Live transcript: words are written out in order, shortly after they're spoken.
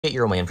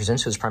8-year-old man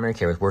presents to his primary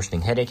care with worsening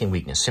headache and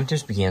weakness.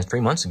 Symptoms began 3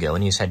 months ago,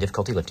 and he has had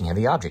difficulty lifting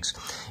heavy objects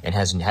and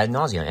has had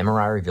nausea.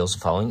 MRI reveals the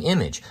following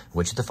image.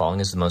 Which of the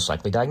following is the most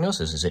likely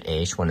diagnosis? Is it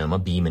A,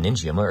 schwannoma, B,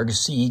 meningioma, or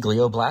C,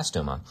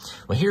 glioblastoma?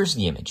 Well, here's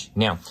the image.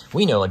 Now,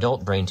 we know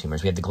adult brain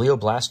tumors. We have the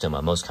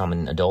glioblastoma, most common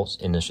in adults.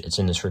 It's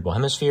in the cerebral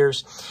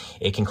hemispheres.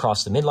 It can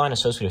cross the midline,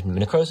 associated with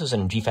necrosis,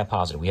 and GFAP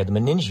positive. We have the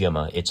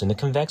meningioma. It's in the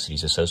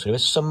convexities, associated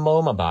with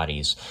somoma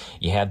bodies.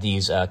 You have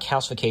these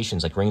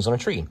calcifications like rings on a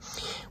tree.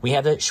 We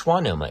have the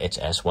schwannoma. It's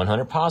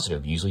S100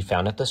 positive, usually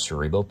found at the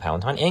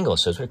cerebropalatine angle,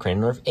 associated with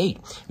cranial nerve 8.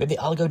 We have the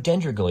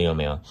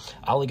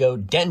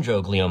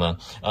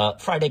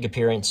oligodendroglioma. Fried egg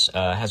appearance,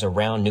 has a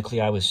round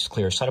nuclei with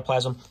clear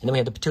cytoplasm. And then we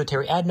have the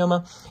pituitary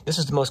adenoma. This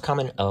is the most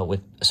common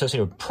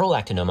associated with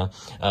prolactinoma.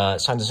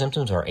 Signs and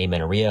symptoms are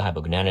amenorrhea,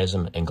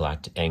 hypogonadism, and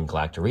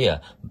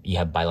galactorrhea. You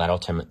have bilateral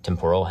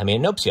temporal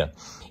hemianopsia,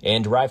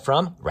 and derived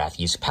from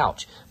Rathke's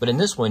pouch. But in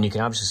this one, you can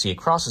obviously see it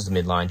crosses the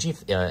midline.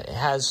 It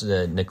has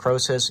the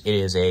necrosis. It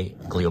is a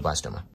glioblastoma.